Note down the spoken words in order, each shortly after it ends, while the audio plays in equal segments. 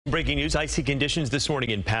Breaking news, icy conditions this morning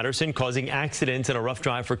in Patterson causing accidents and a rough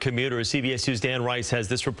drive for commuters. CBS News' Dan Rice has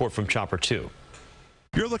this report from Chopper 2.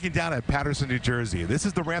 You're looking down at Patterson, New Jersey. This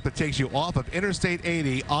is the ramp that takes you off of Interstate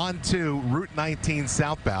 80 onto Route 19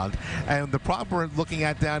 southbound. And the problem we're looking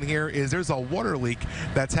at down here is there's a water leak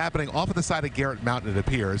that's happening off of the side of Garrett Mountain, it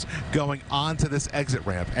appears, going onto this exit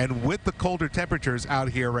ramp. And with the colder temperatures out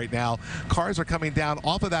here right now, cars are coming down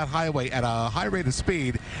off of that highway at a high rate of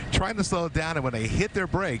speed, trying to slow it down. And when they hit their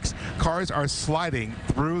brakes, cars are sliding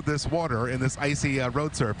through this water in this icy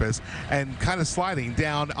road surface and kind of sliding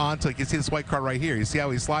down onto, you can see this white car right here. You see how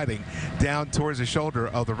he's sliding down towards the shoulder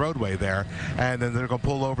of the roadway there, and then they're going to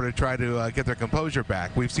pull over to try to get their composure back.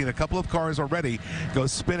 We've seen a couple of cars already go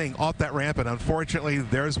spinning off that ramp, and unfortunately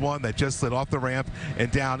there's one that just slid off the ramp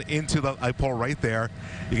and down into the pole right there.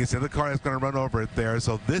 You can see the car that's going to run over it there.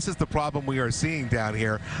 So this is the problem we are seeing down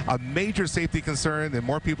here, a major safety concern, and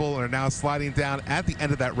more people are now sliding down at the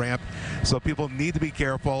end of that ramp, so people need to be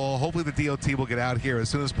careful. Hopefully the DOT will get out here as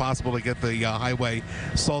soon as possible to get the highway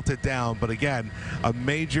salted down. But again, a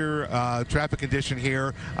major traffic condition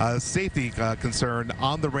here, safety concern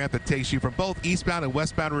on the ramp that takes you from both eastbound and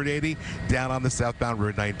westbound Route 80 down on the southbound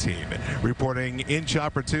Route 19. Reporting in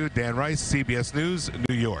Chopper 2, Dan Rice, CBS News,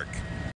 New York.